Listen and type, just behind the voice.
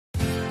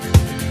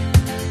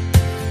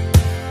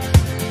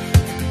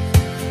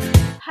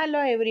Hello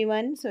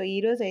everyone. So,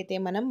 ఈరోజు అయితే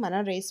మన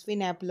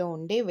రేస్విన్ యాప్‌లో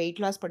ఉండే వెయిట్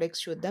లాస్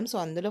ప్రొడక్ట్స్ చూద్దాం. సో,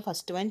 అందులో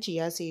ఫస్ట్ వన్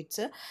చియా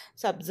సీడ్స్.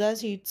 సబ్జా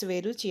సీడ్స్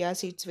వేరు, చియా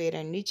సీడ్స్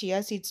వేరండి. Chia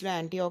సీడ్స్‌లో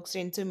anti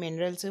oxidants,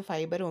 minerals,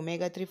 fibre,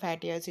 omega 3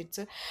 fatty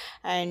acids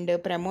and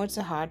promotes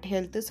heart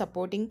health,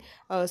 supporting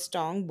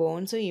strong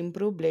bones,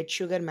 improve blood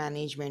sugar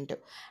management.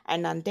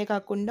 And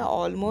అంతేకాకుండా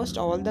almost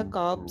all the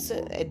carbs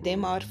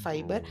them are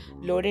fibre,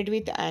 loaded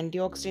with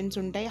anti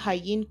oxidants ఉంటాయి, high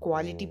in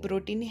quality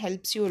protein,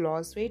 helps you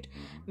loss weight,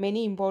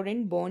 many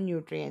important bone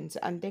nutrients.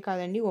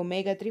 అంతేకాదండి,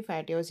 omega 3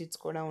 fatty acids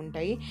కూడా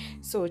ఉంటాయి.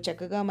 So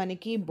చక్కగా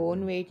మనకి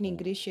bone వెయిట్ని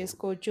increase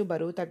చేసుకోవచ్చు,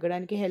 బరువు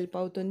తగ్గడానికి హెల్ప్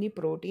అవుతుంది,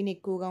 ప్రోటీన్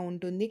ఎక్కువగా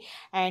ఉంటుంది,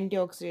 యాంటీ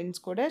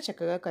ఆక్సిడెంట్స్ కూడా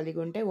చక్కగా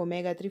కలిగి ఉంటాయి.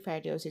 ఒమేగా 3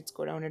 ఫ్యాటీ యాసిడ్స్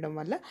కూడా ఉండడం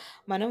వల్ల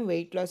మనం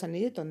వెయిట్ లాస్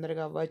అనేది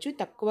తొందరగా అవ్వచ్చు,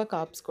 తక్కువ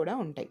కార్బ్స్ కూడా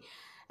ఉంటాయి.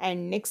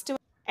 అండ్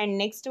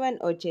నెక్స్ట్ వన్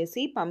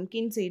వచ్చేసి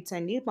పంకిన్ సీడ్స్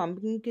అండి.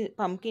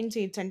 పంకిన్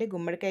సీడ్స్ అంటే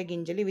గుమ్మడికాయ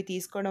గింజలు. ఇవి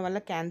తీసుకోవడం వల్ల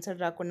క్యాన్సర్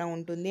రాకుండా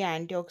ఉంటుంది,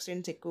 యాంటీ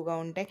ఆక్సిడెంట్స్ ఎక్కువగా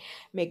ఉంటాయి,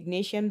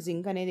 మెగ్నీషియం,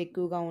 జింక్ అనేది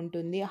ఎక్కువగా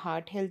ఉంటుంది,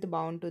 హార్ట్ హెల్త్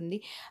బాగుంటుంది,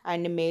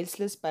 అండ్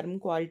మేల్స్లో స్పెర్మ్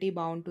క్వాలిటీ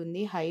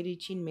బాగుంటుంది, హై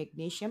రిచ్ ఇన్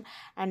మెగ్నీషియం.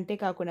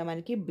 అంతేకాకుండా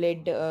మనకి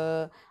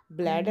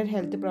బ్లాడర్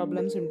హెల్త్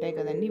ప్రాబ్లమ్స్ ఉంటాయి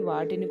కదండి,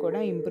 వాటిని కూడా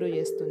ఇంప్రూవ్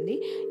చేస్తుంది.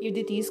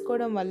 ఇది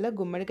తీసుకోవడం వల్ల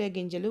గుమ్మడికాయ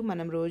గింజలు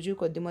మనం రోజు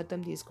కొద్ది మొత్తం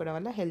తీసుకోవడం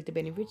వల్ల హెల్త్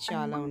బెనిఫిట్స్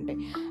చాలా ఉంటాయి.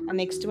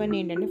 నెక్స్ట్ వన్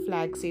ఏంటంటే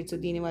ఫ్లాక్ సీడ్స్.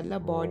 దీనివల్ల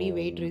బాడీ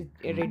వెయిట్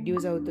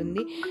రెడ్యూస్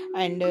అవుతుంది,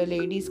 అండ్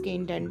లేడీస్కి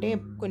ఏంటంటే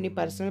కొన్ని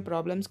పర్సనల్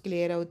ప్రాబ్లమ్స్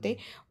క్లియర్ అవుతాయి,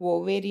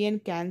 ఓవేరియన్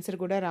క్యాన్సర్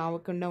కూడా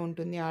రాకుండా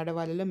ఉంటుంది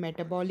ఆడవాళ్ళలో,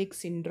 మెటబాలిక్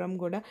సిండ్రోమ్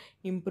కూడా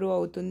ఇంప్రూవ్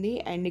అవుతుంది,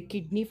 అండ్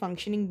కిడ్నీ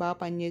ఫంక్షనింగ్ బాగా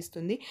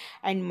పనిచేస్తుంది,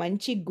 అండ్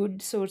మంచి good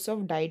source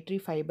of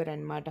dietary fibre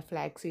అనమాట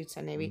ఫ్లాక్ సీడ్స్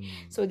అనేవి.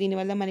 సో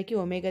దీనివల్ల మనకి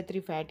ఒమేగా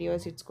 3 ఫ్యాటీ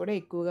యాసిడ్స్ కూడా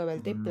ఎక్కువగా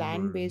వెళ్తాయి.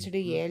 Plant based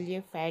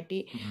ALA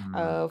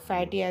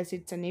fatty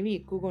acids అనేవి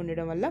ఎక్కువగా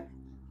ఉండడం వల్ల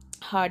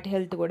హార్ట్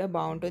హెల్త్ కూడా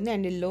బాగుంటుంది,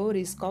 అండ్ లో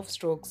రిస్క్ ఆఫ్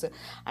స్ట్రోక్స్,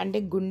 అంటే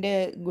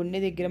గుండె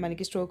దగ్గర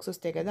మనకి స్ట్రోక్స్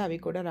వస్తాయి కదా, అవి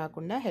కూడా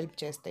రాకుండా హెల్ప్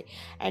చేస్తాయి.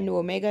 అండ్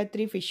ఒమేగా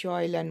 3 ఫిష్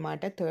ఆయిల్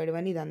అనమాట థర్డ్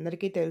వన్. ఇది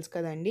అందరికీ తెలుసు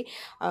కదండి.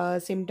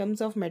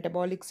 Symptoms of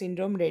metabolic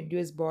syndrome,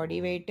 reduce body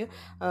weight,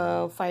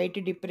 fight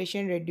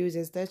depression,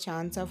 reduces the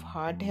chance of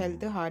heart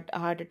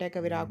attack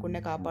అవి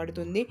రాకుండా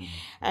కాపాడుతుంది,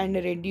 and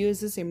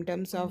reduce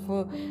symptoms of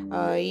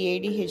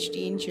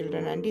ADHD in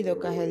children. అంటే ఇది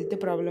ఒక హెల్త్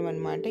ప్రాబ్లం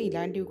అనమాట,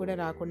 ఇలాంటివి కూడా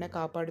రాకుండా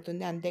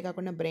కాపాడుతుంది.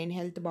 అంతేకాకుండా బ్రెయిన్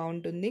హెల్త్ బాగుంటుంది.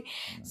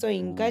 సో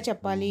ఇంకా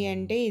చెప్పాలి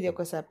అంటే ఇది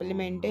ఒక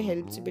supplement,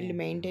 helps build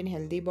maintain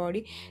healthy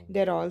body.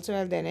 There also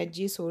the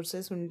energy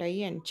sources ఉంటాయి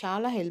అండ్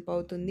చాలా హెల్ప్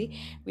అవుతుంది.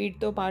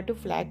 వీటితో పాటు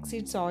flax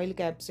seeds oil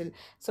capsule.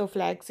 So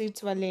flax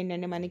seeds వల్ల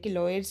ఏంటంటే మనకి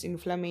లోయర్స్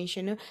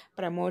ఇన్ఫ్లమేషన్,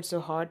 ప్రమోట్స్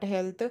హార్ట్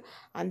హెల్త్,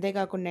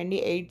 అంతేకాకుండా అండి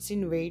AIDS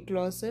in weight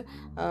loss,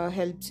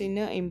 helps in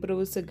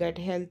improves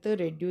gut health,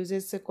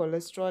 reduces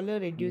cholesterol,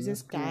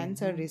 reduces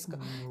cancer risk.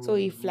 So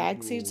ఈ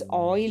ఫ్లాక్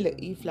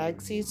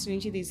సీడ్స్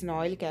నుంచి తీసిన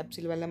ఆయిల్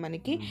క్యాప్సిల్ వల్ల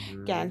మనకి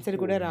క్యాన్సర్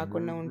కూడా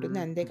రాకుండా ఉంటుంది.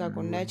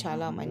 అంతేకాకుండా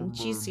చాలా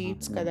మంచి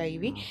సీడ్స్ కదా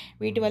ఇవి,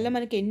 వీటి వల్ల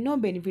మనకి ఎన్నో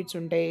బెనిఫిట్స్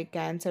ఉంటాయి.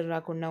 క్యాన్సర్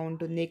రాకుండా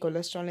ఉంటుంది,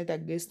 కొలెస్ట్రాల్ని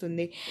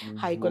తగ్గిస్తుంది,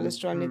 హై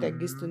కొలెస్ట్రాల్ని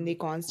తగ్గిస్తుంది,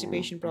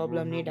 కాన్స్టిపేషన్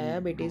ప్రాబ్లమ్ని,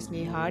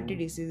 డయాబెటీస్ని, హార్ట్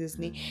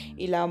డిసీజెస్ని,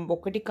 ఇలా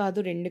ఒకటి కాదు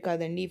రెండు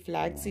కాదండి, ఈ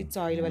ఫ్లాక్ సీడ్స్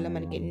ఆయిల్ వల్ల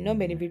మనకి ఎన్నో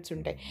బెనిఫిట్స్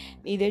ఉంటాయి.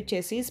 ఇది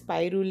వచ్చేసి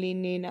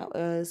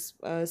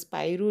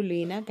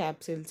స్పైరులీనా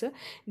క్యాప్సిల్స్.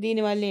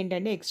 దీనివల్ల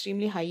ఏంటంటే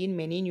extremely high in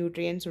many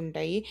nutrients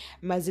ఉంటాయి,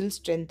 మజిల్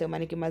స్ట్రెంగ్త్,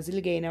 మనకి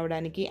మజిల్ గెయిన్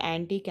అవ్వడానికి,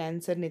 యాంటీ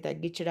క్యాన్సర్ని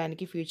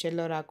తగ్గించడానికి,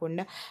 ఫ్యూచర్లో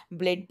రాకుండా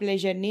బ్లడ్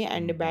ప్రెషర్ని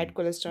అండ్ బ్యాడ్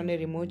కొలెస్ట్రాల్ని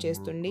రిమూవ్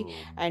చేస్తుంది,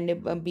 అండ్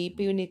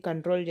బీపీని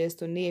కంట్రోల్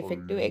చేస్తుంది,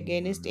 ఎఫెక్టివ్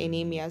అగైనెస్ట్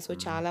ఎనీమియా. సో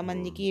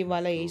చాలామందికి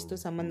ఇవాళ ఏజ్తో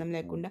సంబంధం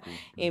లేకుండా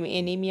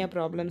ఎనీమియా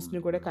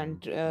ప్రాబ్లమ్స్ని కూడా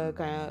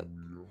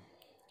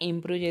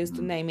ఇంప్రూవ్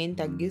చేస్తుంది,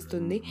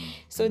 తగ్గిస్తుంది.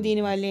 సో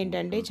దీనివల్ల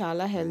ఏంటంటే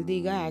చాలా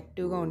హెల్తీగా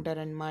యాక్టివ్గా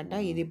ఉంటారనమాట.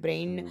 ఇది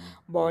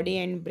బాడీ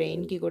అండ్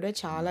బ్రెయిన్కి కూడా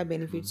చాలా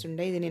బెనిఫిట్స్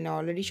ఉంటాయి. ఇది నేను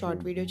ఆల్రెడీ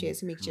షార్ట్ వీడియో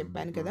చేసి మీకు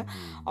చెప్పాను కదా,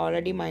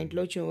 ఆల్రెడీ మా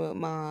ఇంట్లో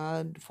మా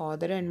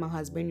ఫాదర్ అండ్ మా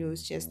హస్బెండ్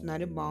యూస్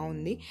చేస్తున్నారు,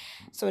 బాగుంది.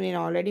 సో నేను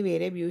ఆల్రెడీ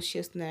వేరే యూస్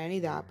చేస్తున్నానని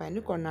ఇది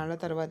ఆపాను, కొన్నాళ్ళ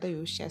తర్వాత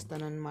యూస్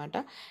చేస్తాను అనమాట.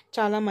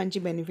 చాలా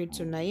మంచి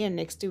బెనిఫిట్స్ ఉన్నాయి. అండ్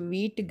నెక్స్ట్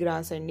వీట్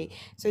గ్రాస్ అండి.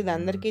 సో ఇది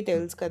అందరికీ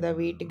తెలుసు కదా,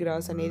 వీట్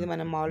గ్రాస్ అనేది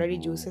మనం ఆల్రెడీ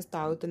జ్యూసెస్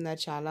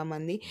తాగుతున్నారు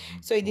చాలామంది.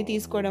 సో ఇది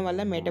తీసుకోవడం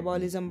వల్ల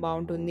మెటబాలిజం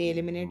బాగుంటుంది,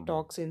 eliminate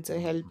toxins,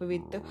 help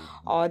with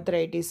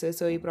arthritis.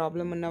 So ఈ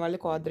ప్రాబ్లం ఉన్న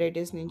వాళ్ళకి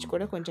ఆర్థరైటిస్ నుంచి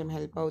కూడా కొంచెం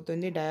హెల్ప్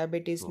అవుతుంది,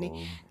 డయాబెటీస్ని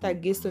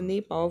తగ్గిస్తుంది,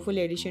 powerful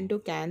edition to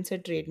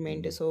cancer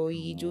treatment. So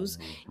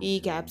ఈ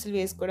క్యాప్సిల్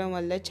వేసుకోవడం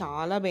వల్ల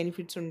చాలా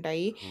బెనిఫిట్స్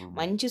ఉంటాయి,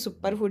 మంచి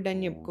సూపర్ ఫుడ్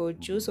అని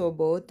చెప్పుకోవచ్చు. So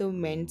both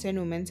men's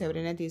and women's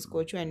ఎవరైనా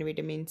తీసుకోవచ్చు. And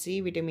vitamin C,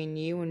 vitamin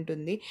E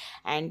ఉంటుంది,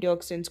 యాంటీ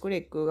ఆక్సిడెంట్స్ కూడా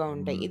ఎక్కువగా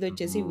ఉంటాయి. ఇది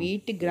వచ్చేసి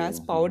వీట్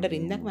గ్రాస్ పౌడర్.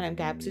 ఇందాక మనం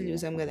క్యాప్సిల్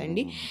చూసాం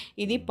కదండి,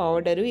 ఇది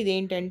పౌడరు.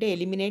 ఇదేంటంటే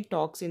ఎలిమినేట్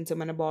టాక్సిన్స్,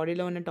 మన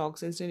బాడీలో ఉన్న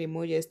టాక్సిన్స్ని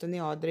రిమూవ్ చేస్తుంది,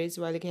 ఆథరైజ్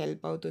వాళ్ళకి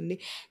హెల్ప్ అవుతుంది,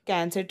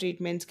 క్యాన్సర్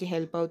ట్రీట్మెంట్స్కి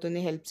హెల్ప్ అవుతుంది,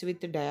 helps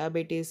with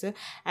diabetes,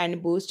 and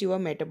Boost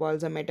your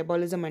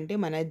metabolism అంటే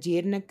మన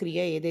జీర్ణక్రియ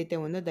ఏదైతే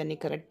ఉందో దాన్ని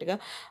కరెక్ట్గా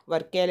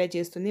వర్క్ అయ్యేలా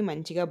చేస్తుంది,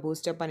 మంచిగా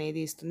బూస్టప్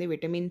అనేది ఇస్తుంది.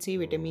 విటమిన్ సి,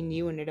 విటమిన్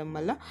ఈ ఉండడం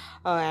వల్ల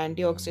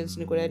యాంటీ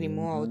ఆక్సిడెంట్స్ని కూడా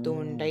రిమూవ్ అవుతూ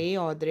ఉంటాయి,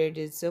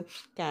 ఆథరైటిస్,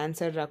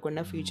 క్యాన్సర్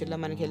రాకుండా ఫ్యూచర్లో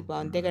మనకి హెల్ప్.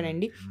 అంతే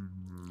కదండి,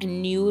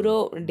 న్యూరో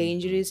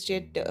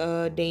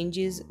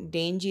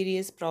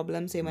డేంజరియస్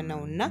ప్రాబ్లమ్స్ ఏమన్నా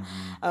ఉన్నా,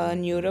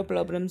 న్యూరో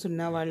ప్రాబ్లమ్స్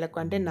ఉన్న వాళ్ళకు,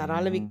 అంటే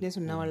నరాల వీక్నెస్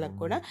ఉన్న వాళ్ళకు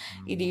కూడా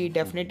ఇది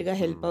డెఫినెట్గా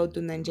హెల్ప్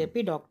అవుతుందని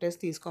చెప్పి డాక్టర్స్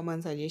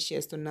తీసుకోమని సజెస్ట్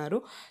చేస్తున్నారు.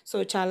 సో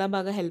చాలా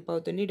బాగా హెల్ప్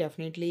అవుతుంది,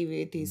 డెఫినెట్లీ ఇవి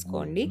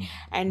తీసుకోండి.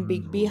 అండ్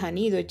బిగ్ బీ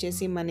హనీ, ఇది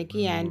వచ్చేసి మనకి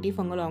anti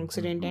fungal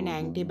accident and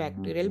anti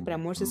bacterial,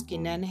 promotes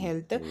skin and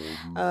health.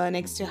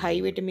 Next high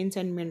vitamins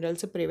and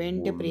minerals,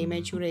 prevent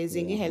premature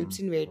ageing, helps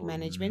in weight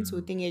management,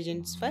 soothing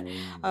agents for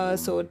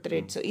sour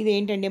threads.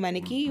 ఇదేంటంటే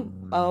మనకి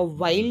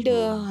wild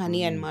honey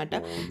అనమాట.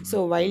 So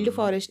wild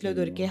ఫారెస్ట్లో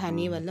దొరికే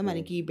honey వల్ల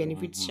మనకి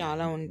benefits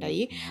చాలా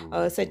ఉంటాయి.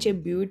 Such a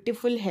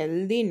beautiful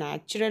healthy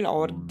natural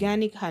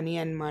organic honey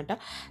అనమాట.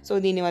 సో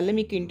దీనివల్ల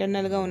మీకు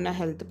ఇంటర్నల్గా ఉన్న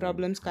హెల్త్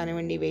ప్రాబ్లమ్స్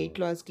కానివ్వండి, వెయిట్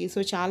లాస్కి,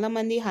 సో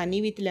చాలామంది హనీ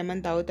విత్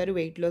లెమన్ తాగుతారు,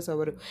 వెయిట్ లాస్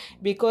అవ్వరు,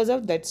 because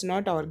of that's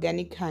not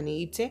organic honey,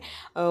 it's a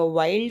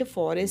wild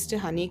forest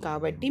honey.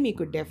 కాబట్టి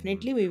మీకు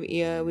definitely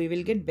we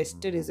will get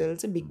best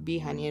results big bee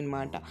honey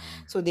అనమాట.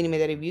 సో దీని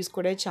మీద రివ్యూస్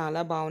కూడా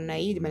చాలా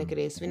బాగున్నాయి. ఇది మనకి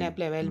రేస్విన్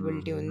యాప్లో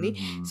అవైలబిలిటీ ఉంది.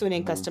 సో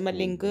నేను customer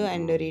link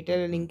and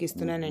retail link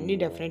ఇస్తున్నానండి,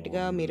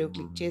 డెఫినెట్గా మీరు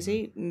క్లిక్ చేసి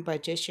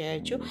పర్చేస్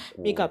చేయొచ్చు.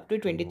 మీకు అప్ టు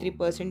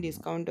 23%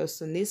 డిస్కౌంట్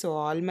వస్తుంది. సో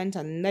ఆల్ మంత్స్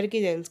అందరికీ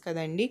తెలుసు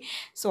కదండి.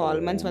 సో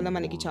ఆల్ మంత్స్ వల్ల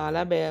మనకి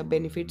చాలా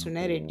బెనిఫిట్స్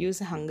ఉన్నాయి.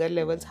 రెడ్యూస్ హంగర్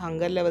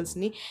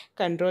లెవెల్స్ని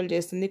కంట్రోల్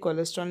చేస్తుంది,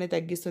 కొలెస్ట్రాల్ని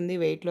తగ్గిస్తుంది,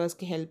 వెయిట్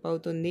లాస్కి హెల్ప్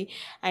అవుతుంది.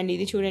 అండ్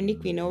ఇది చూడండి,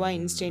 quinoa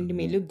instant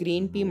meal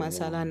green P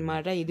masala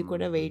అనమాట. ఇది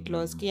కూడా వెయిట్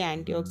లాస్కి,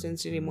 యాంటీ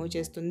ఆక్సిడెంట్స్ని రిమూవ్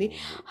చేస్తుంది,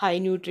 high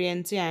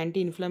nutrients,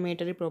 anti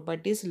inflammatory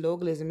properties, లో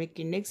glycemic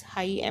index,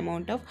 high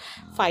amount of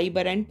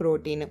fibre and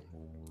protein.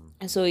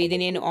 So ఇది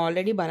నేను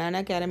ఆల్రెడీ బనానా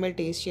క్యారమెల్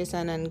టేస్ట్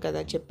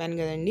చెప్పాను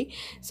కదండి.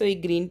 సో ఈ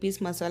గ్రీన్ పీస్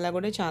మసాలా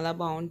కూడా చాలా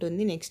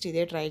బాగుంటుంది. నెక్స్ట్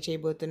ఇదే ట్రై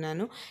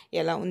చేయబోతున్నాను.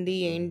 ఎలా ఉంది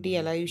ఏంటి,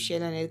 ఎలా యూస్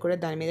చేయాలి అనేది కూడా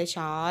దాని మీద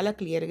చాలా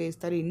క్లియర్గా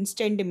ఇస్తారు.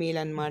 ఇన్స్టెంట్ మీల్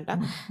అనమాట.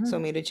 సో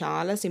మీరు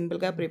చాలా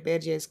సింపుల్గా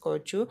ప్రిపేర్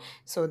చేసుకోవచ్చు.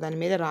 సో దాని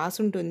మీద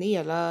రాసి ఉంటుంది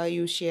ఎలా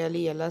యూస్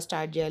చేయాలి, ఎలా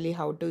స్టార్ట్ చేయాలి,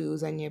 హౌ టు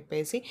యూజ్ అని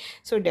చెప్పేసి.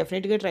 సో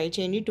డెఫినెట్గా ట్రై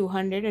చేయండి.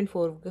 200 అండ్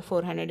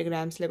 400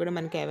 గ్రామ్స్లో కూడా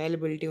మనకి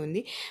అవైలబిలిటీ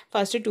ఉంది.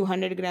 ఫస్ట్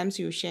 200 గ్రామ్స్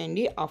యూస్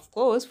చేయండి. అఫ్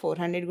కోర్స్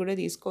 400 కూడా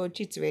తీసుకోవచ్చు.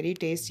 It's very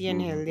tasty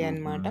and healthy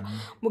అనమాట.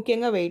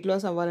 ముఖ్యంగా వెయిట్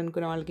లాస్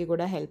అవ్వాలనుకునే వాళ్ళకి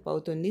కూడా హెల్ప్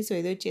అవుతుంది. సో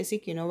ఇది వచ్చేసి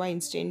quinoa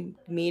instant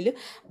meal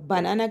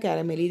banana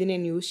caramel. ఇది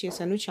నేను యూస్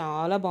చేశాను,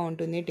 చాలా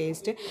బాగుంటుంది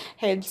taste.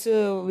 Helps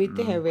with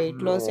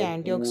weight loss,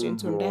 anti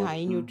oxidants ఉంటాయి, హై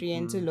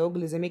న్యూట్రియంట్స్, లో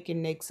గ్లిజమిక్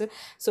ఇండెక్స్.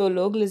 సో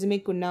లో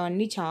గ్లిజమిక్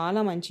ఉన్నవన్నీ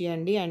చాలా మంచివి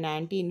అండి. And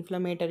anti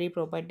inflammatory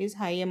properties,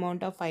 high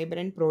amount of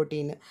fibre and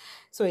protein.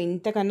 So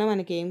ఇంతకన్నా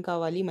మనకి ఏం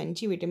కావాలి,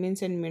 మంచి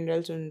విటమిన్స్ అండ్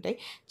మినరల్స్ ఉంటాయి,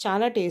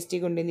 చాలా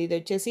టేస్టీగా ఉంటుంది. ఇది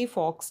వచ్చేసి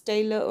ఫాక్స్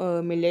స్టైల్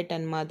మిల్లెట్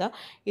అనమాట.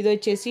 ఇది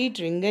వచ్చేసి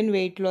ట్రింగ్ and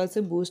weight loss,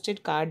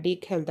 boosted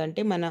cardiac health,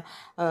 అంటే మన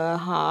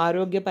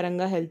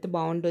ఆరోగ్యపరంగా హెల్త్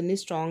బాగుంటుంది,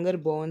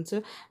 stronger bones,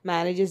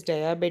 manages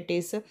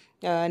diabetes,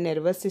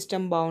 nervous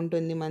system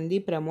బాగుంటుంది మంది,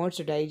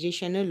 promotes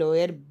digestion,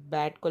 lower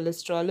bad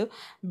cholesterol,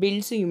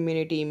 builds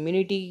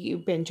immunity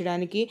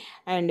పెంచడానికి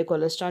అండ్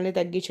కొలెస్ట్రాల్ని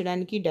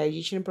తగ్గించడానికి,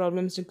 డైజెషన్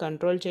ప్రాబ్లమ్స్ని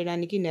కంట్రోల్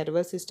చేయడానికి,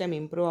 నర్వస్ సిస్టమ్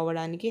ఇంప్రూవ్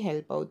అవ్వడానికి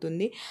హెల్ప్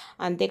అవుతుంది.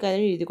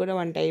 అంతేకాదు ఇది కూడా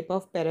one type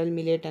of pearl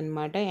millet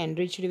అనమాట.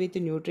 Enriched with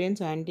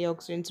nutrients, anti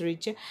oxidants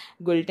rich,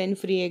 gluten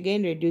free,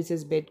 again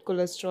reduces bad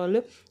cholesterol,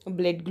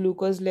 blood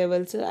glucose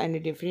levels and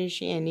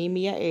deficiency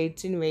anemia,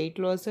 aids in weight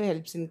loss,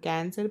 helps in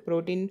cancer,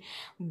 protein,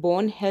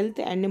 bone health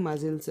and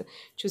muscles.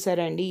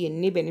 చూసారండి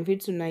ఎన్ని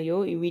benefits ఉన్నాయో.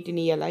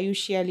 వీటిని ఎలా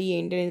use చేయాలి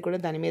ఏంటి అనేది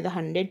కూడా దాని మీద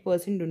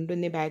 100%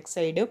 ఉంటుంది బ్యాక్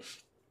సైడ్.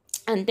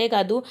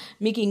 అంతేకాదు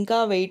మీకు ఇంకా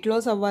వెయిట్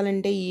లాస్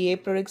అవ్వాలంటే ఏ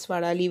ప్రొడక్ట్స్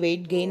వాడాలి,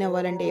 వెయిట్ గెయిన్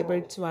అవ్వాలంటే ఏ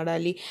ప్రొడక్ట్స్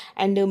వాడాలి,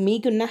 అండ్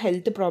మీకున్న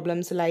హెల్త్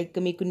ప్రాబ్లమ్స్ లైక్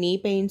మీకు నీ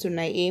పెయిన్స్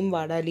ఉన్నాయి ఏం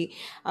వాడాలి,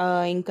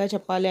 ఇంకా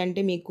చెప్పాలి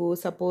అంటే మీకు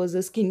సపోజ్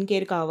స్కిన్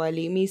కేర్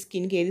కావాలి, మీ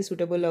స్కిన్కి ఏది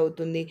సూటబుల్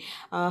అవుతుంది,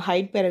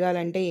 హైట్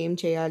పెరగాలంటే ఏం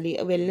చేయాలి,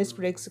 వెల్నెస్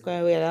ప్రొడక్ట్స్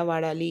ఎలా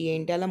వాడాలి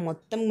ఏంటి, అలా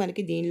మొత్తం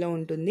మనకి దీనిలో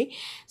ఉంటుంది.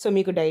 సో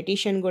మీకు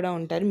డైటీషియన్ కూడా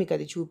ఉంటారు, మీకు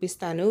అది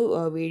చూపిస్తాను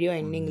వీడియో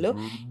ఎండింగ్లో.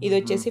 ఇది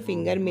వచ్చేసి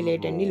ఫింగర్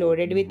మిలెట్ అండి,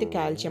 లోడెడ్ విత్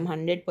కాల్షియం,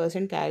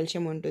 100%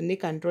 కాల్షియం ఉంటుంది,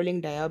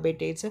 కంట్రోలింగ్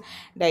డయాబెటీస్,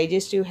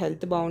 డైజెస్టివ్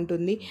హెల్త్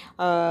బాగుంటుంది,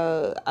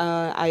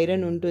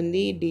 ఐరన్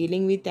ఉంటుంది,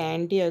 dealing with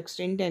anti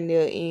oxidant and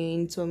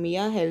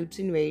insomnia, helps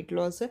in weight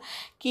loss,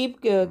 keep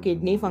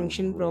kidney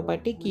function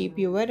property, keep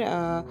your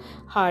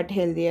heart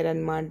healthier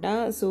అనమాట.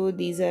 So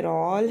these are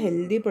all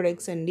healthy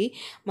products అండి.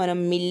 మనం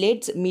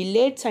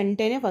millets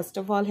అంటేనే first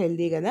of all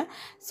healthy కదా.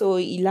 So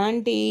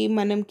ఇలాంటి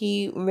మనకి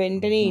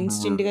వెంటనే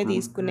ఇన్స్టెంట్గా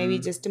తీసుకునేవి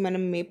జస్ట్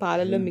మనం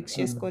పాలల్లో మిక్స్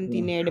చేసుకొని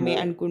తినేయడమే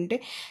అనుకుంటే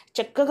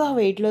చక్కగా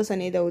వెయిట్ లాస్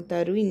అనేది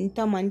అవుతారు. ఇంత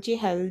మంచి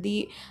హెల్దీ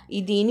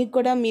దీనికి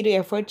కూడా మీరు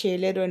ఎఫర్ట్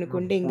చేయలేరు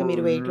అనుకుంటే ఇంకా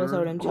మీరు వెయిట్ లాస్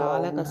అవ్వడం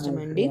చాలా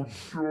కష్టమండి.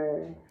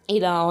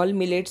 ఇలా ఆల్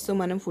మిలెట్స్తో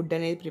మనం ఫుడ్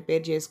అనేది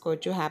ప్రిపేర్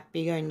చేసుకోవచ్చు,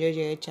 హ్యాపీగా ఎంజాయ్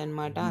చేయొచ్చు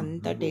అనమాట.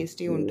 అంత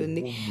టేస్టీ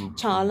ఉంటుంది,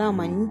 చాలా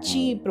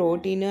మంచి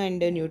ప్రోటీన్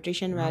అండ్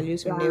న్యూట్రిషన్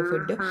వాల్యూస్ ఉండే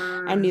ఫుడ్.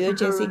 అండ్ ఇది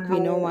వచ్చేసి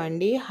క్వినోవా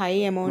అండి, హై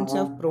అమౌంట్స్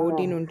ఆఫ్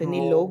ప్రోటీన్ ఉంటుంది,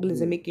 లో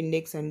గ్లిజమిక్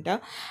ఇండెక్స్ అంట,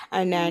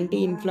 and anti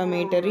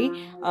inflammatory,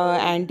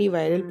 anti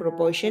viral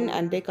proportion,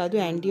 అంతేకాదు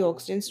anti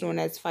oxidants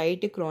known as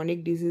fight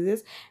chronic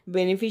diseases,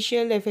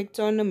 beneficial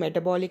effects on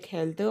metabolic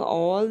health,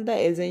 all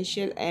the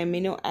essential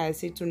amino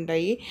acids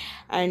ఉంటాయి,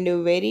 and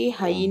very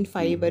high in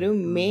fibre fibre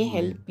may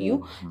help you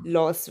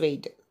loss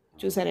weight.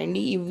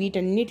 చూసారండి,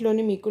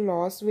 వీటన్నిటిలోనే మీకు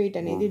loss weight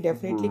అనేది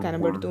definitely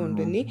కనబడుతూ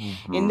ఉంటుంది.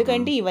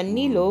 ఎందుకంటే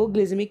ఇవన్నీ లో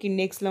glycaemic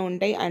ఇండెక్స్లో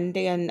ఉంటాయి,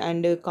 అంటే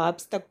అండ్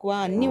కార్బ్స్ తక్కువ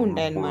అన్నీ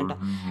ఉంటాయన్నమాట.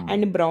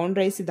 అండ్ బ్రౌన్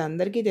రైస్ ఇది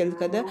అందరికీ తెలుసు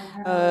కదా,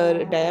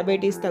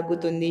 డయాబెటీస్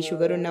తగ్గుతుంది,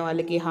 షుగర్ ఉన్న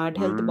వాళ్ళకి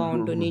హార్ట్ హెల్త్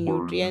బాగుంటుంది,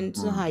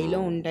 న్యూట్రియంట్స్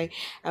హైలో ఉంటాయి,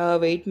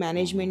 వెయిట్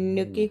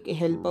మేనేజ్మెంట్కి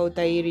హెల్ప్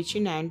అవుతాయి, రిచ్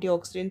ఇన్ యాంటీ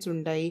ఆక్సిడెంట్స్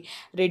ఉంటాయి,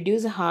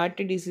 reduce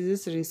heart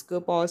diseases risk,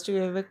 positive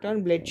effect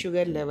on blood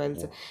sugar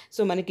levels.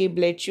 So మనకి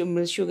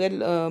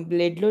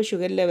బ్లడ్లో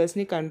షుగర్ లెవెల్స్ని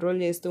కంట్రోల్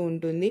చేస్తూ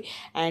ఉంటుంది,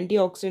 యాంటీ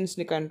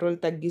ఆక్సిడెంట్స్ని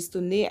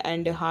తగ్గిస్తుంది,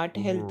 అండ్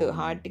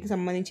హార్ట్కి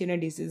సంబంధించిన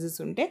డిసీజెస్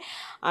ఉంటే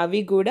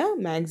అవి కూడా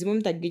మ్యాక్సిమం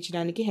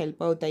తగ్గించడానికి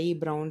హెల్ప్ అవుతాయి ఈ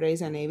బ్రౌన్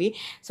రైస్ అనేవి.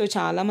 సో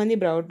చాలామంది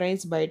బ్రౌన్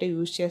రైస్ బయట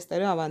యూజ్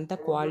చేస్తారు, అవంతా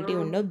క్వాలిటీ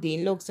ఉండవు.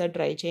 దీనిలో ఒకసారి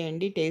ట్రై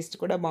చేయండి, టేస్ట్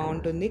కూడా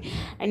బాగుంటుంది,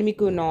 అండ్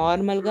మీకు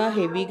నార్మల్గా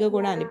హెవీగా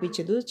కూడా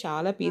అనిపించదు,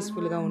 చాలా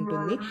పీస్ఫుల్గా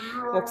ఉంటుంది.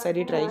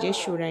 ఒకసారి ట్రై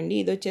చేసి చూడండి.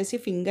 ఇది వచ్చేసి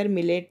ఫింగర్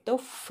మిల్లెట్తో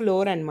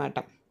ఫ్లోర్ అనమాట.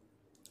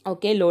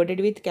 Okay, loaded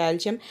with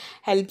calcium,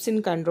 helps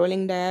in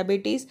controlling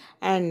diabetes,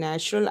 and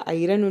natural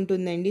iron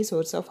ఉంటుందండి,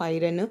 source of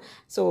iron.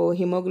 So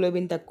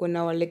haemoglobin తక్కువ ఉన్న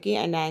వాళ్ళకి,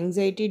 and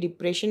anxiety,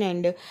 depression,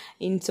 and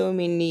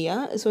insomnia.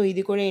 So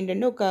ఇది కూడా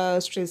ఏంటంటే ఒక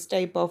స్ట్రెస్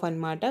టైప్ ఆఫ్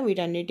అనమాట,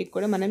 వీటన్నిటికి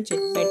కూడా మనం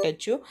చెక్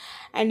పెట్టచ్చు.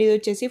 అండ్ ఇది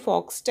వచ్చేసి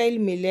ఫాక్స్టైల్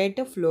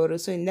మిల్లెట్ ఫ్లోర్.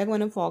 సో ఇందాక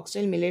మనం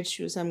ఫాక్స్టైల్ మిల్లెట్స్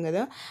చూసాం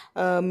కదా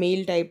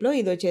మీల్ టైప్లో,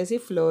 ఇది వచ్చేసి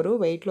ఫ్లోరు.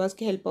 వెయిట్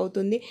లాస్కి హెల్ప్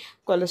అవుతుంది,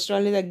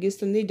 కొలెస్ట్రాల్ని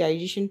తగ్గిస్తుంది,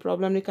 డైజెషన్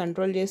ప్రాబ్లమ్ని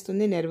కంట్రోల్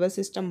చేస్తుంది, నర్వస్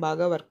సిస్టమ్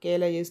బాగా వర్క్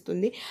అయ్యేలా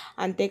చేస్తుంది.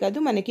 అంతేకాదు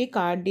మనకి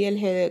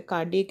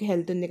కార్డియక్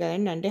హెల్త్ ఉంది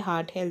కదండి, అంటే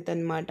హార్ట్ హెల్త్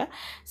అనమాట.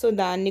 సో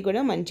దాన్ని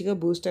కూడా మంచిగా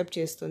బూస్టప్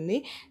చేస్తుంది.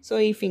 సో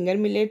ఈ ఫింగర్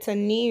మిల్లెట్స్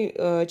అన్నీ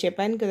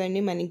చెప్పాను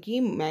కదండి, మనకి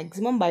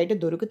మ్యాక్సిమం బయట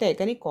దొరుకుతాయి,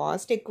 కానీ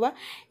కాస్ట్ ఎక్కువ,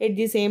 ఎట్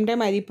ది సేమ్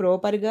టైం అది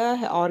ప్రాపర్గా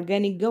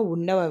ఆర్గానిక్గా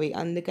ఉండవు అవి.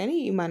 అందుకని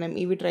మనం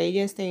ఇవి ట్రై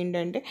చేస్తే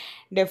ఏంటంటే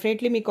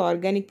డెఫినెట్లీ మీకు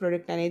ఆర్గానిక్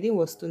ప్రోడక్ట్ అనేది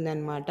వస్తుంది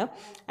అనమాట.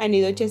 అండ్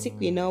ఇది వచ్చేసి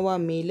quinoa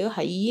meal,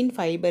 high in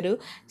fibre.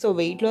 So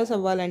weight loss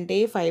అవ్వాలంటే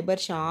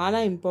ఫైబర్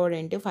చాలా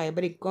ఇంపార్టెంట్,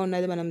 ఫైబర్ ఎక్కువ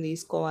ఉన్నది మనం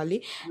తీసుకోవాలి.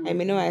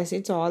 Amino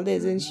acids, all the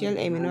essential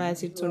amino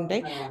acids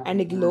ఉంటాయి,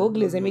 అండ్ లో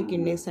గ్లిజమిక్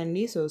ఇండెక్స్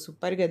అండి. సో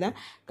సూపర్ కదా.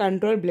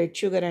 కంట్రోల్ బ్లడ్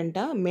షుగర్ అంట,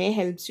 మే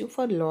helps you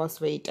for loss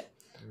weight.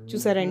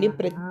 చూసారండి,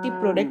 ప్రతి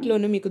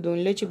ప్రోడక్ట్లోనూ మీకు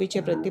దోనిలో చూపించే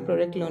ప్రతి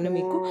ప్రోడక్ట్లోనూ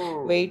మీకు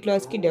వెయిట్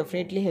లాస్కి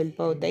డెఫినెట్లీ హెల్ప్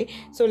అవుతాయి.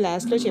 సో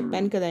లాస్ట్లో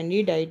చెప్పాను కదండి,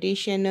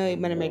 డైటీషియన్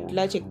మనం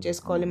ఎట్లా చెక్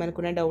చేసుకోవాలి,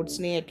 మనకున్న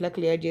డౌట్స్ని ఎట్లా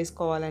క్లియర్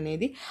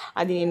చేసుకోవాలనేది,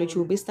 అది నేను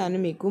చూపిస్తాను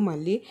మీకు.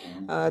 మళ్ళీ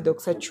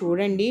అదొకసారి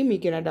చూడండి.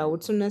 మీకు ఏమైనా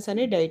డౌట్స్ ఉన్నా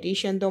సరే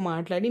డైటీషియన్తో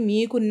మాట్లాడి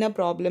మీకున్న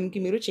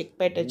ప్రాబ్లమ్కి మీరు చెక్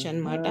పెట్టచ్చు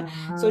అనమాట.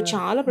 సో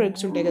చాలా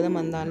ప్రొడక్ట్స్ ఉంటాయి కదా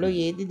మన దానిలో,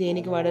 ఏది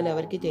దేనికి వాడాలో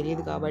ఎవరికి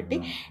తెలియదు కాబట్టి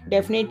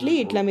డెఫినెట్లీ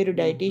ఇట్లా మీరు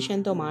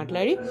డైటీషియన్తో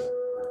మాట్లాడి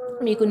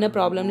మీకున్న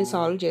ప్రాబ్లమ్ని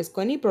సాల్వ్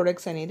చేసుకొని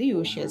ప్రొడక్ట్స్ అనేది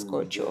యూజ్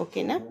చేసుకోవచ్చు.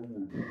 ఓకేనా.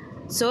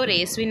 సో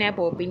రేస్విన్ యాప్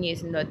ఓపెన్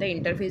చేసిన తర్వాత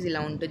ఇంటర్ఫేస్ ఇలా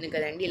ఉంటుంది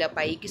కదండి. ఇలా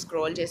పైకి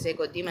స్క్రోల్ చేసే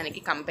కొద్దీ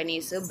మనకి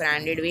కంపెనీస్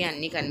బ్రాండెడ్వి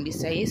అన్నీ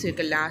కనిపిస్తాయి. సో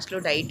ఇక్కడ లాస్ట్లో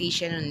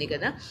డైటీషియన్ ఉంది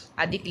కదా,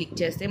 అది క్లిక్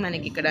చేస్తే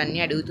మనకి ఇక్కడ అన్నీ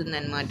అడుగుతుంది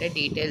అనమాట,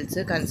 డీటెయిల్స్.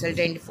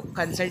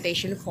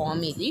 కన్సల్టేషన్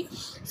ఫామ్ ఇది.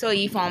 సో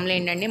ఈ ఫామ్లో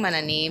ఏంటంటే మన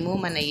నేము,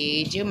 మన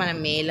ఏజ్, మన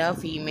మేలా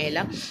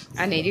ఫీమేలా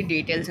అనేది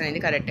డీటెయిల్స్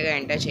అనేది కరెక్ట్గా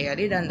ఎంటర్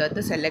చేయాలి. దాని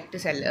తర్వాత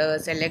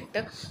సెలెక్ట్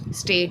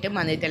స్టేట్,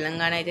 మనది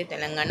తెలంగాణ అయితే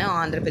తెలంగాణ,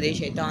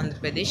 ఆంధ్రప్రదేశ్ అయితే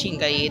ఆంధ్రప్రదేశ్,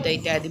 ఇంకా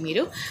ఏదైతే అది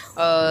మీరు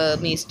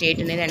మీ స్టేట్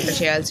అనేది ఎంటర్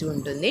చేయాల్సి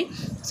ఉంటుంది.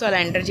 సో అలా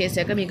ఎంటర్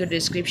చేశాక మీకు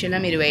డిస్క్రిప్షన్లో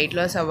మీరు వెయిట్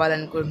లాస్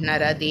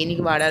అవ్వాలనుకుంటున్నారా,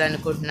 దేనికి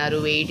వాడాలనుకుంటున్నారు,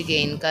 వెయిట్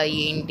గెయిన్కా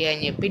ఏంటి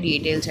అని చెప్పి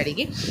డీటెయిల్స్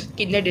అడిగి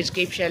కింద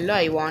డిస్క్రిప్షన్లో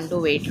ఐ వాంట్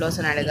వెయిట్ లాస్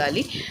అని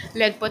అడగాలి.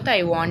 లేకపోతే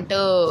I want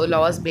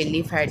loss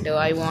belly fat,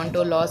 I want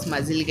loss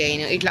muscle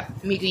gain, ఇట్లా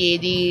మీకు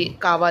ఏది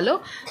కావాలో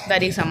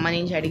దానికి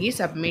సంబంధించి అడిగి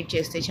సబ్మిట్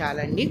చేస్తే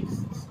చాలండి.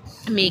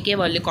 మీకే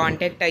వాళ్ళు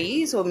కాంటాక్ట్ అయ్యి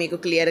సో మీకు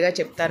క్లియర్గా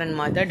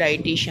చెప్తారనమాట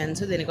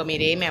డైటీషియన్స్. దీనికి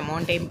మీరు ఏమి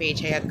అమౌంట్ ఏం పే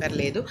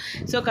చేయక్కర్లేదు.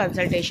 So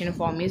consultation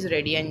form is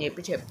ready అని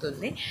చెప్పి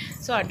చెప్తుంది.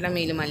 సో అట్లా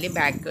మీరు మళ్ళీ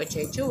బ్యాక్కి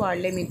వచ్చేయచ్చు.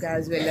 వాళ్ళే మీకు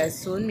యాజ్ వెల్ యాజ్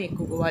సూన్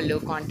మీకు వాళ్ళు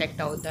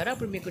కాంటాక్ట్ అవుతారు,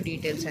 అప్పుడు మీకు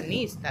డీటెయిల్స్ అన్నీ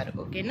ఇస్తారు.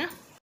 ఓకేనా.